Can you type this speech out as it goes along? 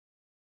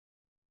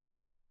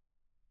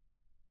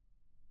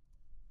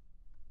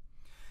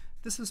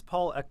This is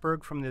Paul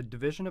Eckberg from the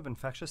Division of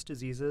Infectious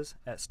Diseases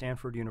at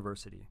Stanford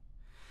University.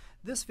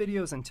 This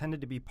video is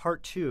intended to be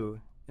part 2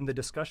 in the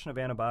discussion of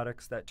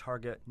antibiotics that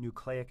target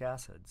nucleic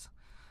acids,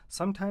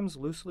 sometimes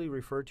loosely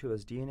referred to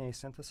as DNA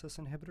synthesis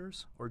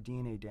inhibitors or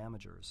DNA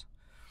damagers.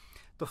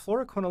 The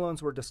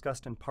fluoroquinolones were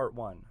discussed in part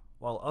 1,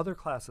 while other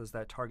classes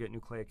that target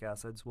nucleic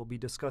acids will be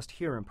discussed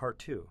here in part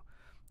 2,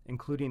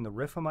 including the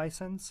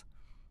rifamycins,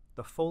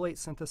 the folate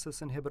synthesis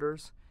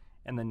inhibitors,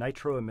 and the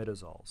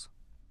nitroimidazoles.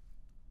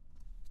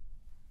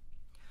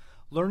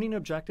 Learning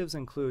objectives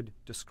include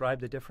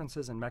describe the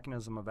differences in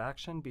mechanism of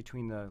action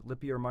between the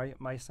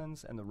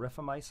Lipiarmycins and the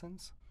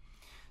rifamycins,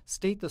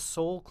 state the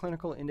sole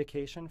clinical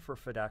indication for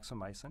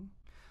fidaxomicin,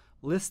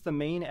 list the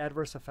main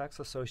adverse effects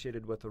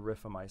associated with the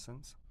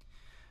rifamycins,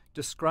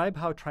 describe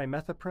how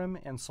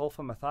trimethoprim and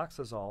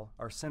sulfamethoxazole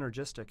are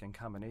synergistic in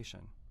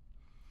combination,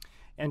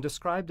 and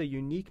describe the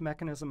unique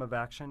mechanism of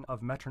action of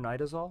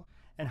metronidazole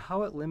and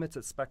how it limits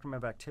its spectrum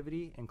of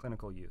activity in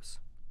clinical use.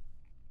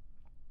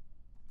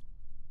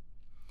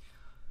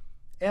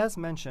 As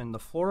mentioned, the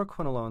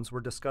fluoroquinolones were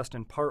discussed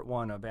in part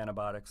 1 of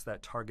antibiotics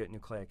that target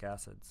nucleic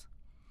acids.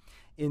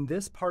 In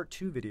this part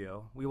 2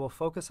 video, we will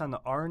focus on the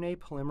RNA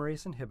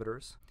polymerase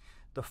inhibitors,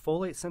 the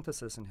folate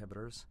synthesis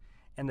inhibitors,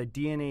 and the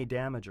DNA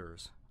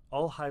damagers,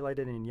 all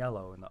highlighted in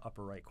yellow in the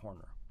upper right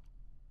corner.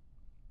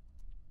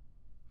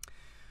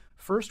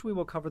 First, we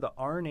will cover the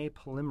RNA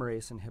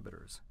polymerase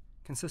inhibitors,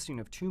 consisting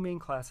of two main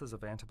classes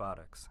of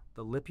antibiotics,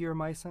 the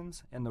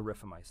Lipiarmycins and the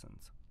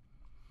rifamycins.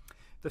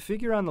 The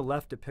figure on the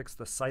left depicts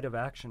the site of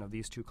action of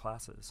these two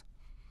classes.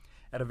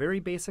 At a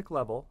very basic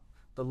level,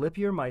 the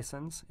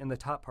Lipiarmycins, in the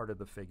top part of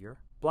the figure,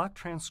 block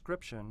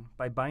transcription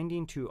by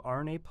binding to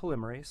RNA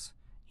polymerase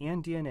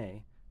and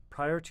DNA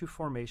prior to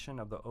formation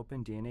of the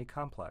open DNA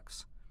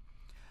complex.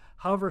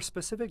 However,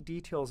 specific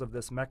details of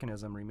this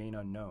mechanism remain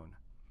unknown.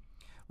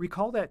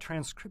 Recall that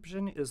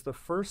transcription is the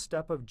first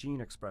step of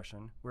gene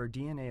expression where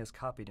DNA is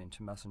copied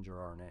into messenger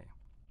RNA.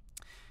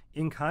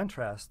 In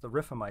contrast, the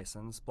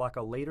rifamycins block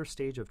a later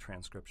stage of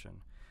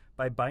transcription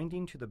by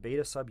binding to the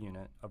beta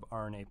subunit of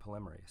RNA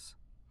polymerase.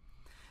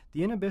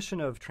 The inhibition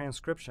of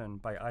transcription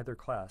by either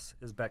class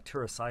is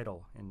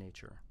bactericidal in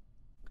nature.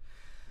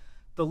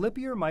 The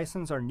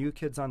Lipiarmycins are new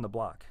kids on the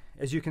block.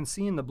 As you can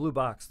see in the blue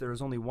box, there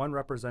is only one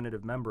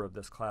representative member of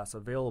this class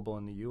available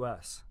in the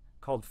US,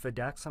 called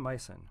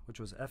fidaxomicin, which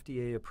was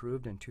FDA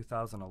approved in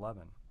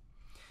 2011.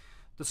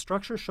 The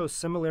structure shows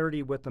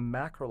similarity with the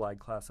macrolide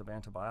class of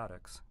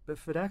antibiotics, but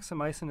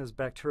fidaxomicin is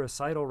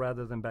bactericidal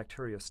rather than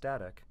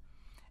bacteriostatic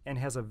and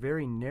has a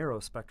very narrow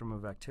spectrum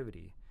of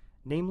activity,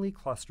 namely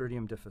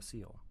Clostridium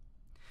difficile.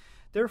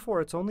 Therefore,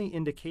 its only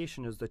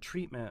indication is the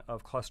treatment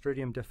of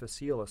Clostridium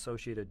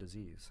difficile-associated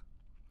disease.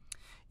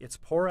 Its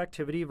poor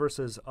activity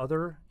versus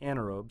other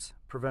anaerobes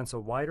prevents a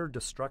wider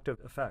destructive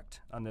effect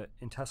on the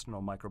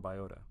intestinal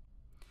microbiota.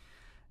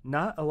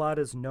 Not a lot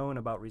is known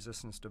about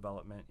resistance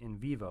development in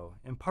vivo,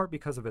 in part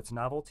because of its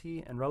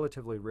novelty and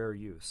relatively rare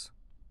use.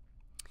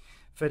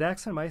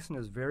 Fidaxomicin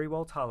is very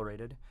well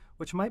tolerated,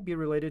 which might be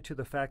related to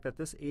the fact that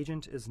this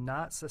agent is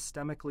not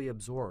systemically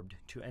absorbed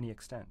to any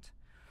extent.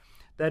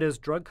 That is,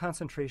 drug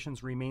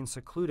concentrations remain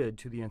secluded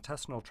to the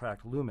intestinal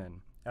tract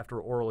lumen after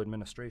oral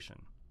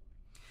administration.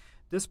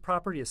 This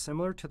property is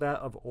similar to that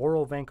of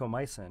oral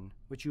vancomycin,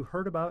 which you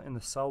heard about in the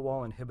cell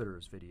wall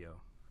inhibitors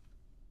video.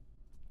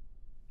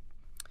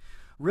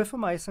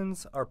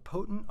 Rifamycins are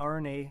potent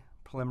RNA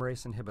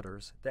polymerase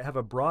inhibitors that have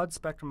a broad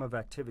spectrum of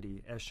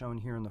activity as shown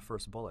here in the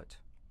first bullet.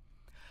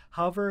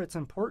 However, it's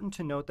important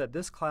to note that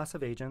this class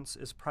of agents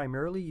is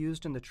primarily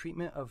used in the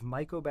treatment of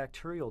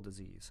mycobacterial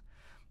disease,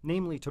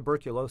 namely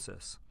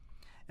tuberculosis,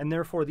 and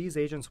therefore these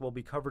agents will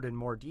be covered in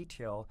more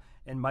detail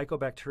in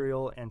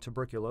mycobacterial and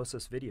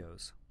tuberculosis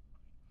videos.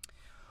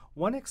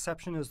 One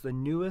exception is the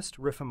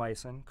newest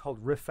rifamycin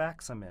called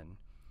rifaximin,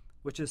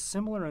 which is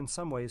similar in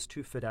some ways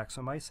to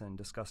fidaxomicin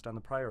discussed on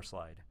the prior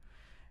slide,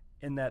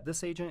 in that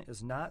this agent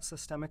is not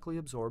systemically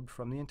absorbed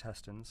from the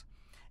intestines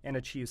and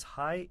achieves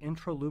high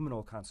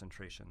intraluminal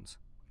concentrations.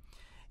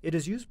 It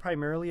is used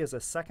primarily as a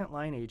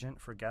second-line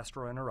agent for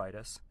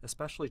gastroenteritis,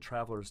 especially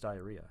traveler's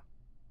diarrhea.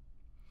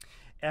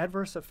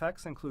 Adverse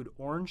effects include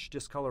orange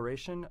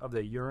discoloration of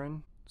the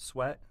urine,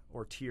 sweat,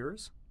 or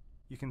tears.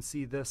 You can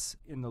see this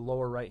in the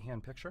lower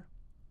right-hand picture.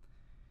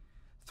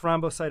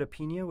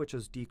 Thrombocytopenia, which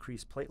is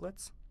decreased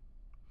platelets.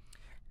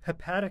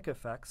 Hepatic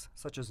effects,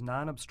 such as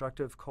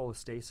non-obstructive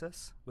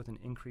cholestasis with an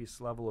increased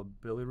level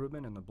of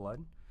bilirubin in the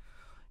blood,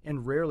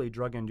 and rarely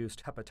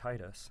drug-induced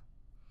hepatitis,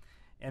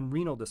 and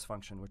renal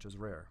dysfunction, which is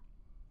rare.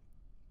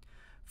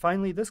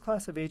 Finally, this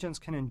class of agents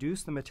can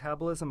induce the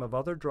metabolism of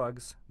other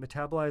drugs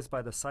metabolized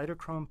by the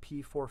cytochrome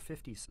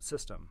P450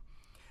 system,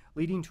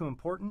 leading to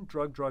important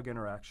drug-drug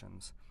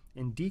interactions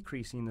and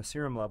decreasing the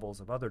serum levels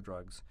of other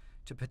drugs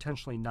to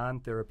potentially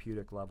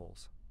non-therapeutic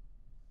levels.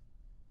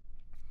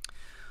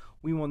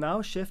 We will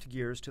now shift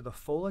gears to the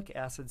folic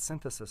acid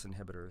synthesis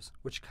inhibitors,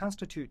 which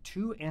constitute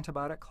two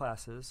antibiotic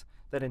classes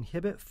that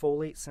inhibit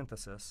folate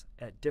synthesis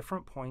at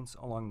different points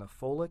along the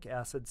folic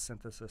acid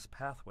synthesis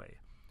pathway,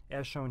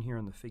 as shown here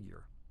in the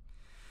figure.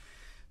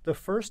 The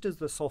first is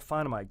the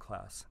sulfonamide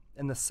class,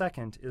 and the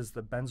second is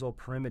the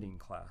benzylpyrimidine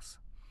class.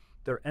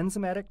 Their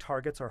enzymatic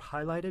targets are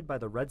highlighted by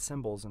the red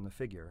symbols in the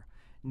figure,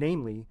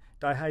 namely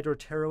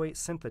dihydropteroate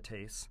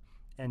synthetase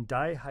and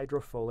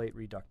dihydrofolate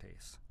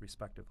reductase,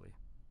 respectively.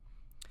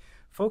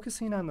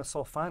 Focusing on the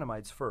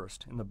sulfonamides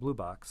first, in the blue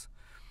box,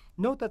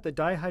 note that the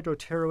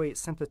dihydropteroate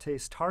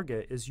synthetase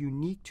target is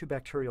unique to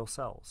bacterial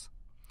cells.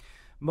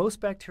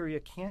 Most bacteria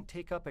can't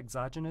take up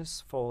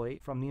exogenous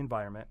folate from the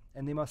environment,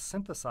 and they must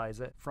synthesize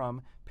it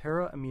from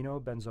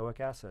para-aminobenzoic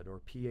acid, or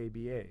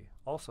PABA,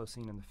 also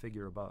seen in the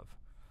figure above.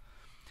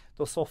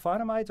 The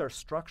sulfonamides are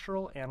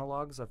structural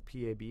analogs of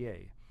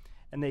PABA,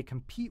 and they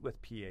compete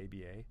with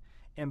PABA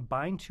and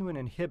bind to and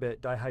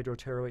inhibit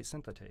dihydropteroate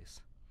synthetase.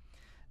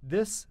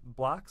 This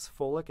blocks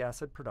folic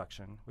acid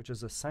production, which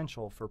is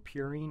essential for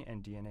purine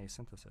and DNA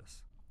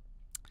synthesis.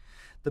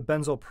 The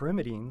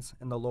benzylpyrimidines,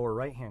 in the lower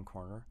right-hand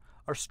corner,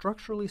 are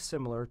structurally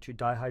similar to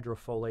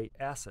dihydrofolate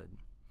acid.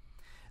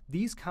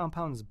 These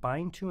compounds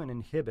bind to and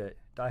inhibit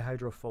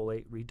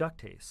dihydrofolate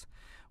reductase,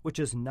 which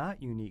is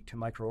not unique to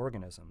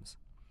microorganisms.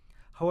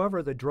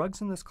 However, the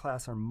drugs in this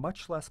class are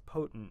much less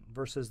potent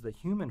versus the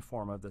human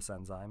form of this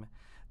enzyme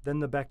than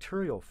the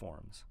bacterial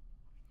forms.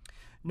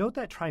 Note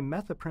that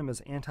trimethoprim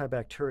is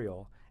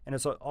antibacterial and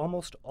is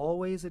almost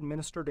always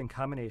administered in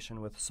combination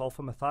with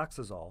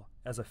sulfamethoxazole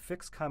as a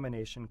fixed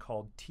combination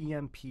called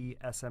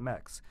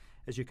TMP-SMX,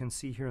 as you can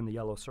see here in the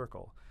yellow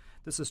circle.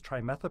 This is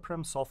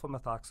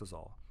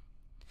trimethoprim-Sulfamethoxazole.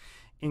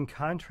 In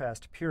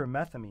contrast,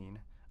 pyrimethamine,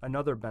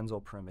 another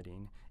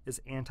benzylpyrimidine,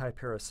 is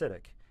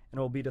antiparasitic and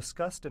will be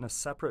discussed in a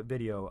separate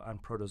video on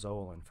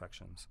protozoal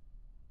infections.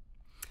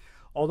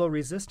 Although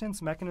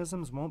resistance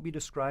mechanisms won't be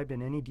described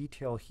in any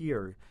detail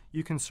here,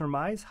 you can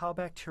surmise how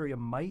bacteria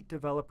might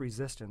develop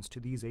resistance to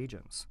these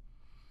agents.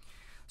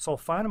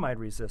 Sulfonamide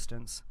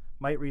resistance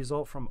might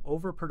result from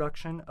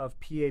overproduction of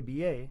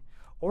PABA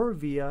or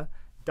via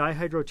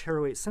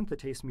dihydropteroate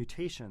synthetase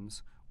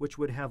mutations, which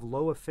would have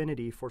low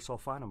affinity for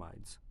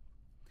sulfonamides.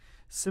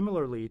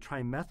 Similarly,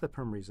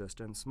 trimethoprim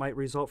resistance might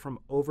result from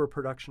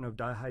overproduction of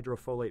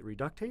dihydrofolate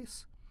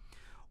reductase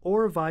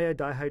or via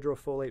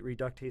dihydrofolate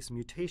reductase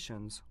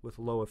mutations with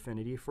low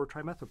affinity for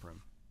trimethoprim.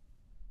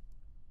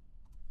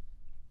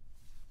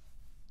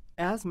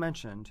 As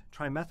mentioned,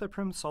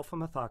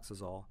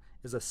 trimethoprim-Sulfamethoxazole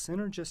is a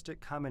synergistic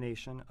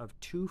combination of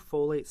two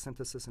folate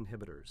synthesis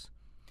inhibitors.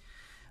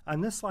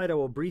 On this slide, I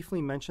will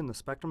briefly mention the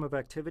spectrum of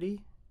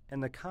activity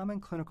and the common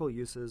clinical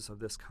uses of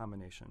this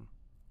combination.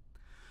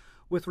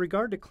 With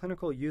regard to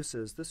clinical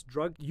uses, this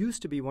drug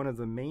used to be one of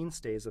the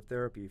mainstays of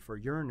therapy for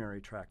urinary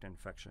tract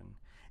infection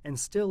and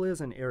still is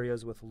in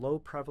areas with low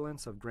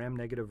prevalence of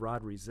gram-negative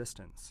rod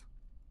resistance.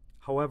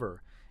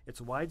 However,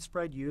 its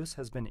widespread use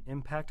has been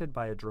impacted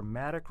by a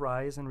dramatic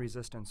rise in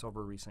resistance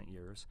over recent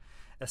years,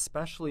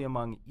 especially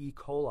among E.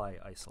 coli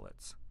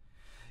isolates.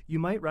 You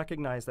might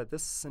recognize that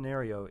this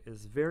scenario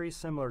is very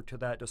similar to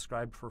that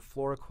described for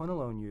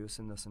fluoroquinolone use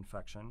in this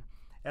infection,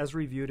 as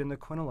reviewed in the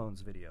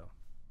quinolones video.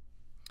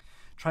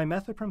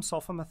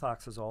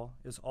 Trimethoprim-Sulfamethoxazole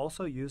is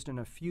also used in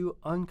a few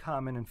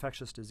uncommon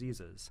infectious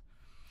diseases,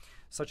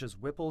 such as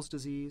Whipple's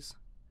disease,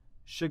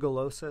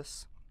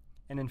 shigellosis,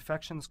 and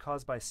infections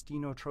caused by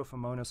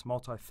Stenotrophomonas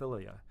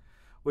multifilia,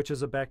 which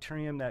is a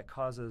bacterium that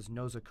causes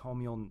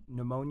nosocomial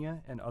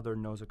pneumonia and other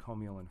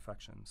nosocomial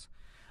infections.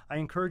 I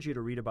encourage you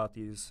to read about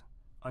these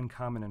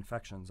uncommon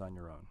infections on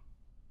your own.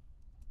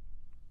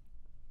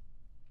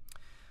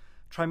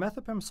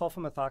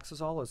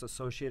 Trimethoprim-Sulfamethoxazole is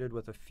associated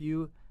with a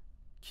few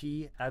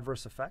key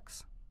adverse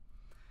effects.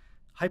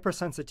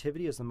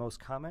 Hypersensitivity is the most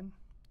common.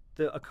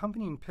 The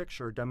accompanying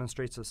picture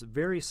demonstrates this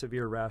very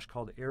severe rash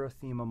called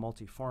erythema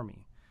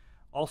multiforme,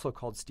 also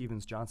called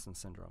Stevens-Johnson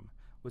syndrome,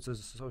 which is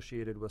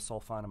associated with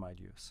sulfonamide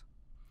use.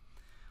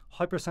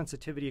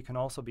 Hypersensitivity can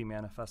also be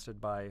manifested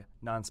by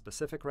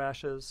nonspecific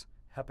rashes,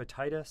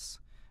 hepatitis,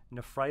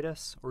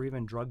 nephritis, or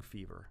even drug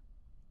fever.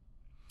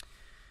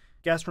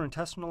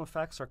 Gastrointestinal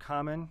effects are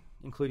common,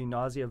 including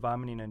nausea,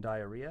 vomiting, and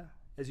diarrhea,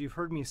 as you've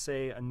heard me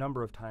say a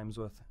number of times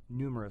with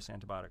numerous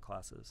antibiotic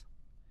classes.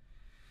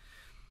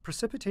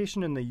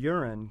 Precipitation in the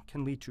urine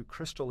can lead to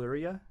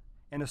crystalluria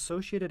and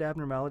associated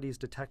abnormalities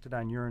detected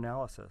on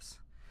urinalysis.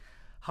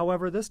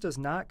 However, this does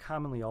not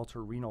commonly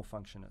alter renal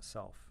function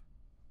itself.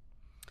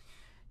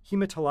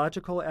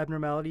 Hematological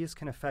abnormalities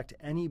can affect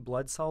any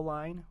blood cell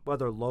line,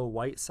 whether low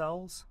white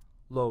cells,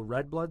 low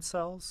red blood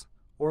cells,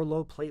 or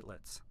low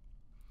platelets.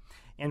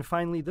 And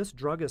finally, this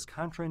drug is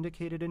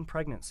contraindicated in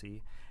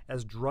pregnancy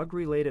as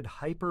drug-related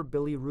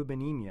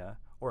hyperbilirubinemia,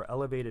 or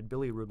elevated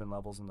bilirubin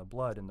levels in the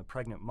blood in the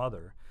pregnant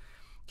mother,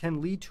 can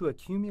lead to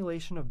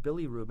accumulation of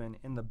bilirubin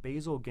in the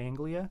basal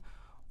ganglia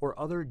or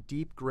other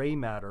deep gray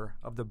matter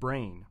of the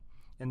brain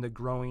in the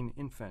growing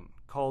infant,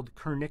 called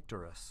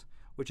kernicterus,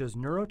 which is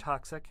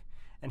neurotoxic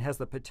and has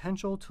the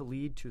potential to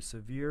lead to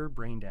severe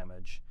brain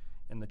damage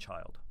in the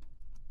child.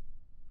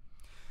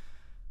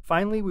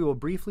 Finally, we will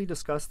briefly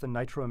discuss the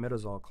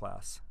nitroimidazole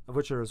class, of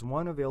which there is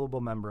one available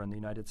member in the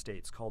United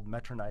States called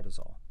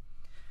metronidazole.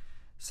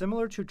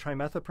 Similar to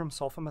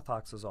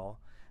trimethoprim-Sulfamethoxazole,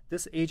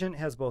 This agent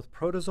has both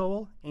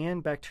protozoal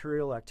and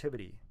bacterial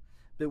activity,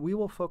 but we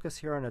will focus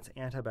here on its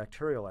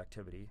antibacterial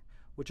activity,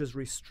 which is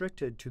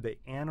restricted to the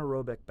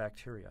anaerobic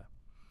bacteria.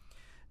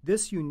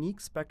 This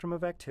unique spectrum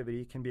of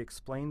activity can be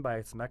explained by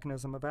its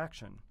mechanism of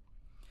action.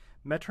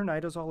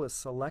 Metronidazole is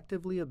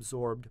selectively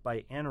absorbed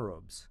by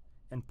anaerobes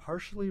and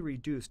partially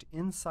reduced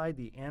inside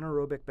the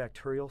anaerobic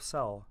bacterial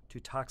cell to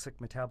toxic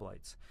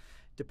metabolites,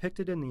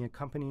 depicted in the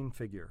accompanying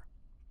figure.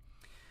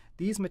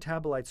 These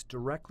metabolites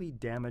directly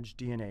damage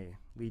DNA,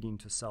 leading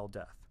to cell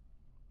death.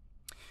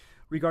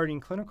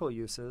 Regarding clinical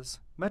uses,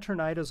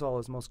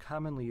 metronidazole is most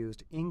commonly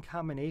used in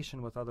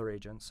combination with other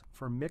agents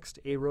for mixed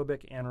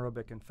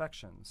aerobic-anaerobic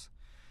infections,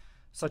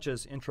 such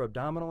as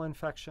intra-abdominal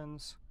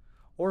infections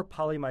or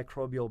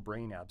polymicrobial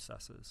brain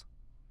abscesses.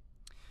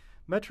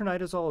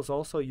 Metronidazole is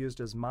also used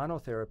as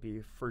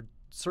monotherapy for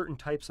certain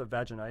types of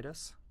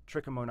vaginitis,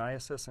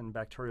 trichomoniasis and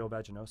bacterial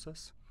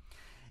vaginosis,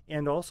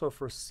 and also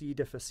for C.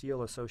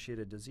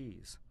 difficile-associated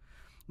disease.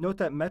 Note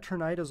that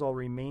metronidazole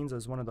remains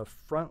as one of the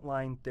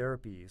frontline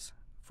therapies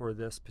for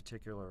this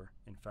particular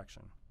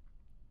infection.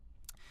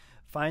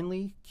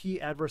 Finally, key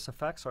adverse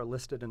effects are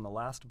listed in the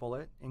last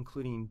bullet,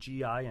 including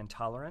GI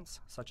intolerance,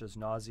 such as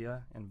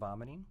nausea and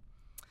vomiting.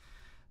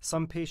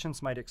 Some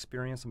patients might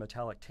experience a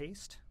metallic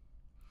taste.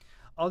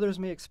 Others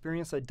may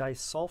experience a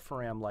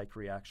disulfiram-like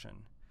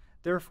reaction.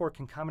 Therefore,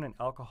 concomitant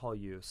alcohol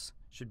use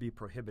should be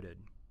prohibited.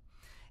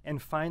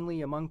 And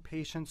finally, among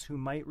patients who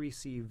might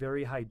receive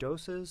very high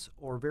doses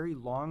or very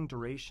long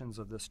durations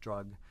of this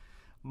drug,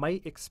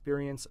 might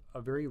experience a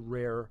very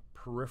rare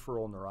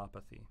peripheral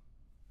neuropathy.